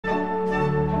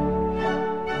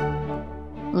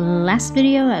Last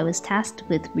video I was tasked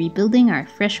with rebuilding our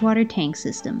freshwater tank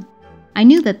system. I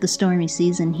knew that the stormy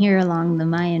season here along the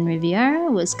Mayan Riviera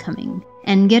was coming,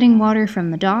 and getting water from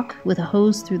the dock with a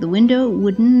hose through the window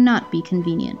would not be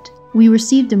convenient. We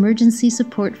received emergency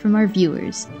support from our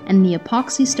viewers, and the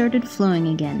epoxy started flowing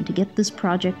again to get this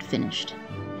project finished.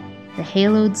 The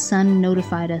haloed sun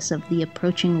notified us of the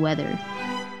approaching weather.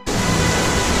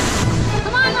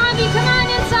 Come on, Robbie, come on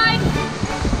inside!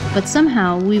 But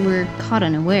somehow we were caught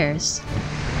unawares.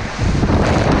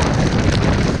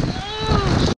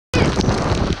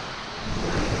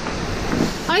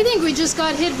 I think we just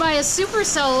got hit by a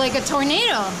supercell like a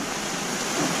tornado.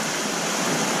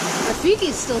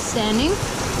 Rafiki's still standing.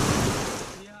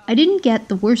 I didn't get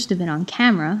the worst of it on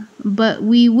camera, but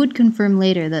we would confirm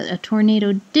later that a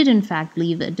tornado did in fact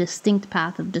leave a distinct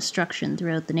path of destruction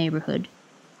throughout the neighborhood.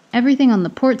 Everything on the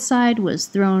port side was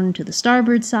thrown to the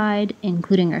starboard side,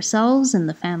 including ourselves and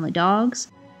the family dogs.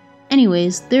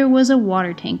 Anyways, there was a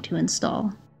water tank to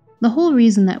install. The whole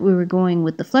reason that we were going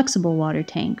with the flexible water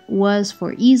tank was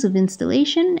for ease of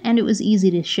installation, and it was easy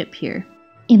to ship here.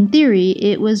 In theory,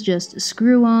 it was just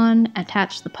screw on,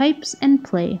 attach the pipes, and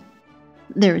play.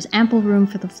 There was ample room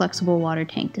for the flexible water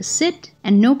tank to sit,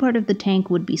 and no part of the tank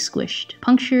would be squished,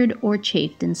 punctured, or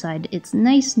chafed inside its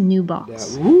nice new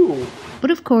box. But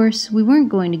of course, we weren't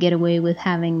going to get away with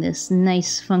having this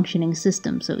nice functioning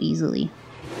system so easily.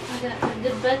 You got a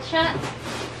good butt shot?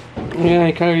 Yeah,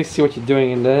 I can't really see what you're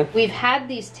doing in there. We've had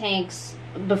these tanks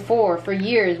before for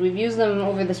years. We've used them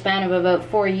over the span of about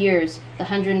 4 years, the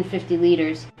 150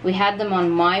 liters. We had them on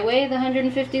My Way, the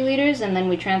 150 liters, and then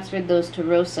we transferred those to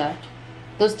Rosa.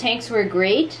 Those tanks were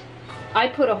great. I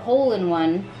put a hole in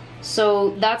one,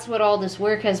 so that's what all this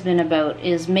work has been about,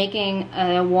 is making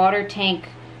a water tank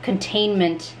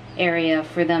containment area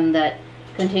for them that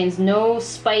contains no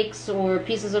spikes or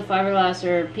pieces of fiberglass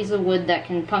or a piece of wood that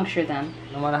can puncture them.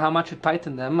 No matter how much you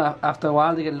tighten them, after a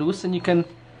while they get loose and you can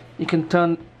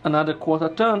turn another quarter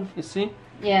turn, you see?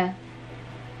 Yeah.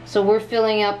 So we're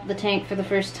filling up the tank for the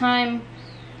first time,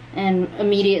 and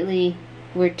immediately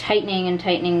we're tightening and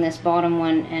tightening this bottom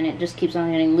one, and it just keeps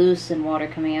on getting loose and water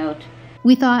coming out.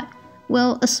 We thought,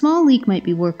 well, a small leak might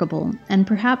be workable, and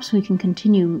perhaps we can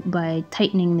continue by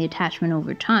tightening the attachment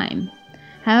over time.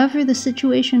 However, the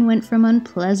situation went from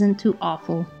unpleasant to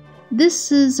awful.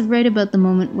 This is right about the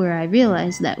moment where I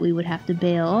realized that we would have to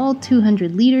bail all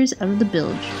 200 liters out of the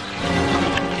bilge.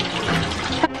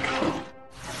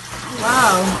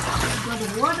 Wow, a lot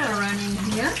of water running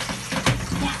here.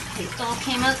 Yeah, it all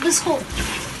came out this hole.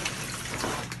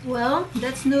 Well,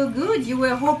 that's no good. You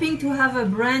were hoping to have a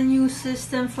brand new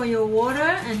system for your water,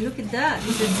 and look at that.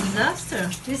 It's a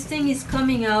disaster. This thing is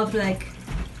coming out like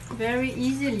very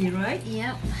easily, right?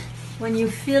 Yep. When you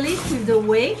fill it with the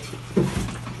weight,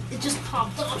 It just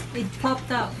popped off. it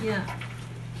popped out, yeah.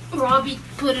 Robbie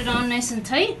put it on nice and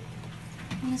tight,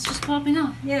 and it's just popping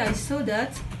off. Yeah, I saw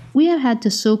that. We have had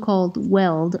to so-called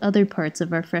weld other parts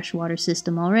of our freshwater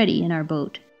system already in our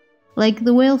boat, like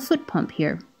the whale foot pump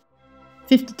here.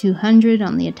 5200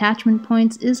 on the attachment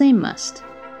points is a must.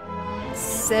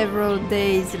 Several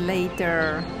days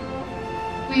later.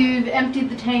 We've emptied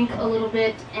the tank a little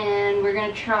bit, and we're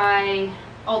going to try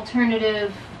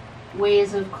alternative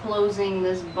ways of closing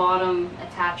this bottom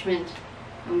attachment.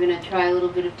 I'm going to try a little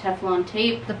bit of Teflon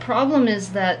tape. The problem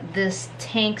is that this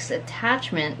tank's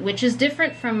attachment, which is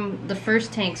different from the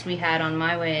first tanks we had on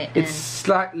My Way, and It's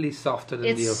slightly softer than the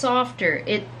it's other. softer.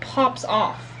 It pops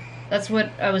off. That's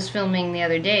what I was filming the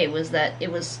other day, was that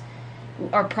it was...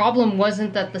 Our problem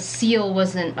wasn't that the seal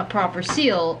wasn't a proper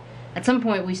seal. At some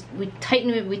point we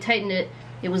tightened it,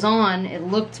 it was on, it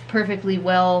looked perfectly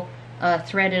well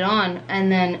threaded on,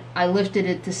 and then I lifted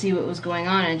it to see what was going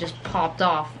on, and it just popped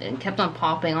off, and kept on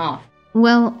popping off.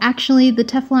 Well, actually, the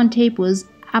Teflon tape was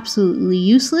absolutely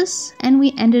useless, and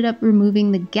we ended up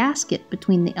removing the gasket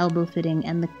between the elbow fitting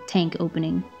and the tank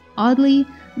opening. Oddly,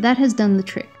 that has done the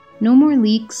trick. No more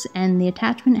leaks, and the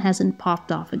attachment hasn't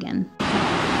popped off again.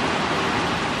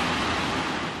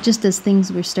 Just as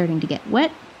things were starting to get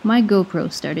wet, my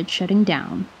GoPro started shutting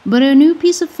down. But a new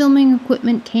piece of filming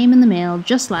equipment came in the mail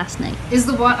just last night. Is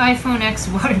the iPhone X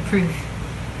waterproof?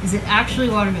 Is it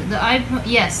actually waterproof?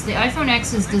 Yes, the iPhone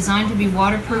X is designed to be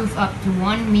waterproof up to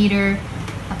 1 meter,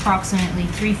 approximately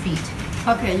 3 feet.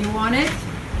 Okay, you want it?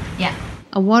 Yeah.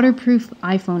 A waterproof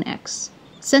iPhone X.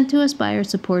 Sent to us by our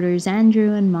supporters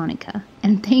Andrew and Monica.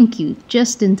 And thank you,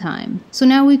 just in time. So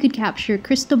now we could capture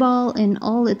Cristobal in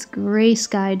all its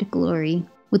grey-skied glory.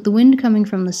 With the wind coming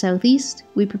from the southeast,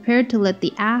 we prepared to let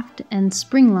the aft and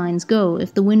spring lines go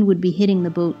if the wind would be hitting the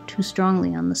boat too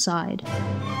strongly on the side.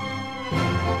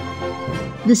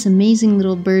 This amazing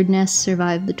little bird nest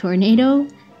survived the tornado,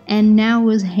 and now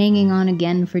was hanging on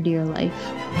again for dear life.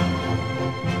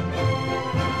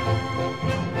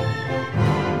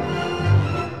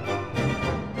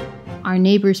 Our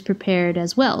neighbors prepared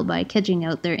as well by kedging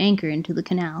out their anchor into the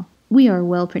canal. We are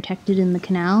well protected in the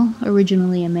canal,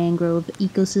 originally a mangrove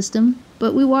ecosystem,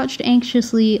 but we watched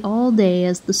anxiously all day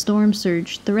as the storm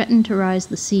surge threatened to rise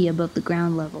the sea above the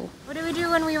ground level. What do we do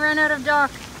when we run out of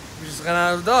dock? We just run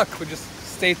out of the dock. We just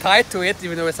stay tied to it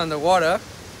even though it's underwater,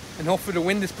 and hopefully the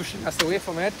wind is pushing us away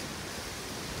from it.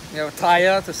 We have a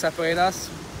tire to separate us.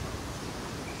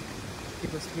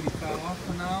 Keep us pretty far off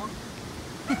for now.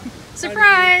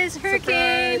 Surprise!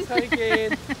 Hurricane! Surprise,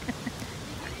 hurricane!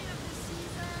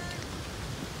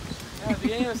 Yeah,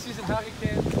 beginning of season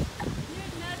hurricane.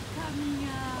 You're not coming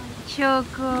out.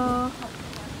 Choco.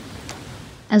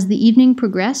 As the evening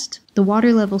progressed, the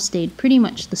water level stayed pretty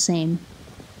much the same.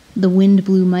 The wind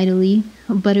blew mightily,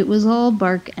 but it was all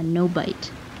bark and no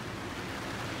bite.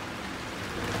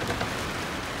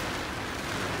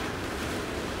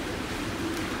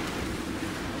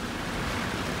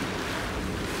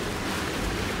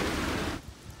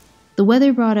 The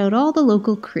weather brought out all the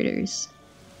local critters.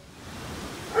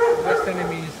 Worst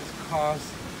enemies is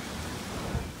cars.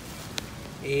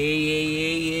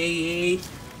 Hey,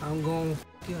 I'm going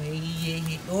to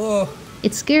hey. Oh!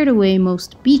 It scared away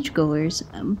most beachgoers,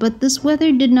 but this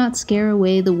weather did not scare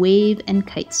away the wave and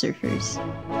kite surfers.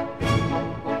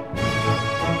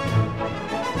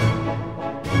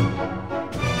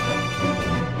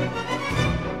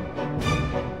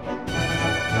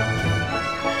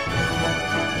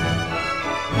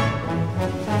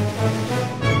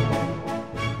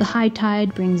 The high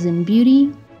tide brings in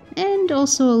beauty, and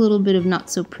also a little bit of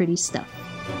not so pretty stuff.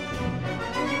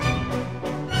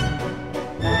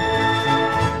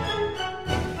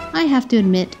 I have to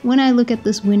admit, when I look at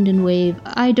this wind and wave,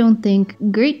 I don't think,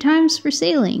 great times for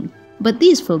sailing. But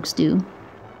these folks do.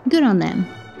 Good on them.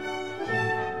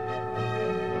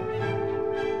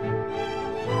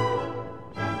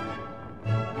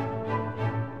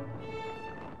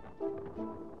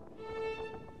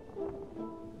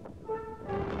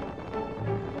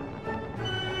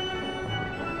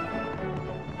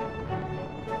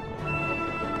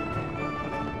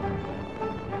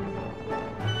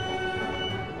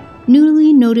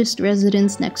 Newly noticed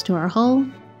residents next to our hull,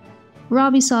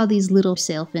 Robbie saw these little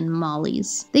sailfin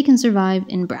mollies. They can survive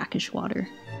in brackish water.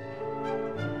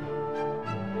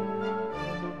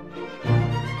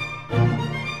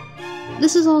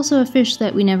 This is also a fish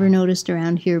that we never noticed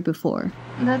around here before.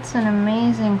 That's an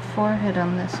amazing forehead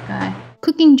on this guy.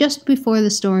 Cooking just before the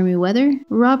stormy weather,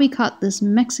 Robbie caught this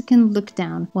Mexican look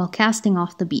down while casting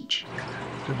off the beach.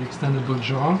 To the extendable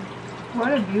jaw.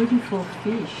 What a beautiful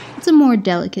fish. It's a more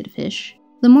delicate fish.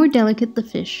 The more delicate the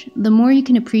fish, the more you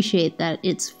can appreciate that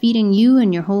it's feeding you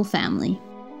and your whole family.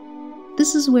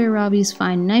 This is where Robbie's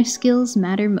fine knife skills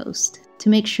matter most, to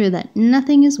make sure that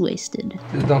nothing is wasted.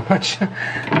 There's not much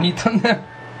meat on there.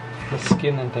 The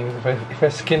skin and things. If I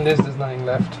skin this, there's nothing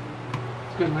left.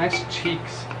 It's got nice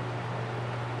cheeks.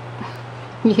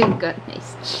 You've got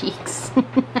nice cheeks.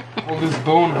 All this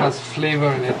bone has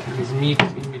flavor in it. There's meat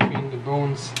in between the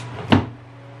bones.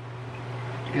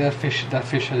 That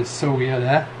fish is so weird,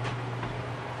 hein?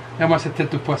 Et moi, cette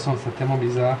tête de poisson, c'est tellement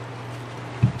bizarre.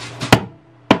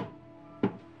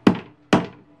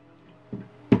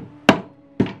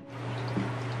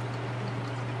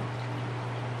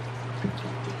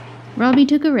 Robbie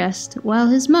took a rest while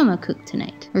his mama cooked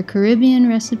tonight. Her Caribbean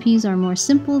recipes are more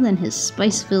simple than his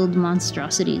spice-filled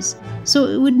monstrosities, so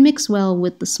it would mix well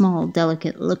with the small,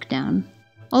 delicate look-down.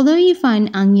 Although you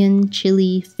find onion,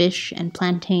 chili, fish, and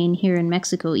plantain here in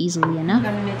Mexico easily enough,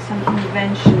 I'm gonna make something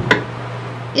eventually.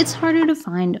 it's harder to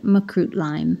find macroot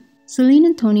lime. Celine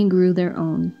and Tony grew their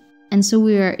own, and so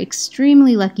we are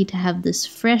extremely lucky to have this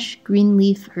fresh green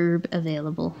leaf herb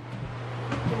available.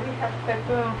 Do we have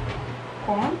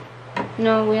peppercorn?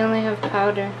 No, we only have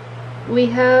powder. We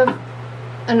have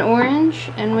an orange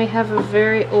and we have a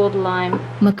very old lime.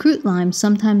 Macroot lime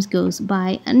sometimes goes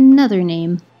by another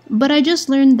name, but I just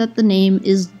learned that the name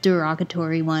is a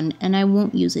derogatory one and I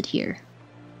won't use it here.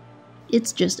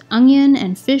 It's just onion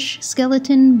and fish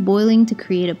skeleton boiling to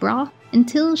create a broth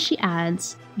until she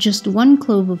adds just 1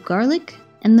 clove of garlic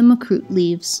and the macroot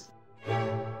leaves.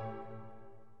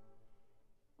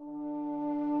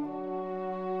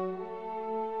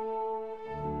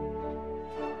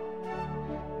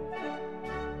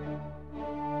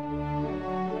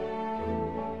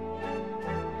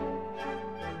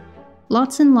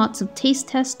 Lots and lots of taste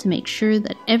tests to make sure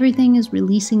that everything is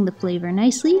releasing the flavor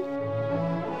nicely.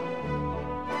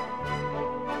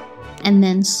 and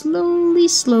then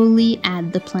slowly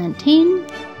add the plantain,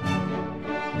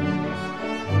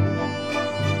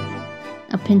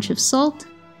 a pinch of salt,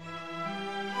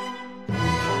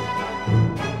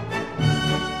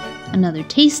 another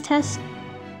taste test,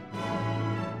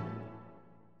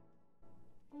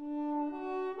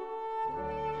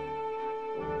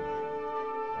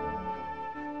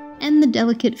 and the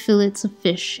delicate fillets of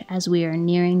fish as we are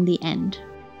nearing the end.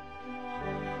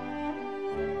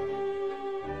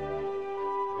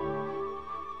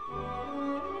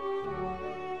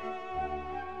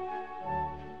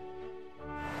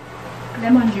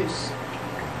 Lemon juice.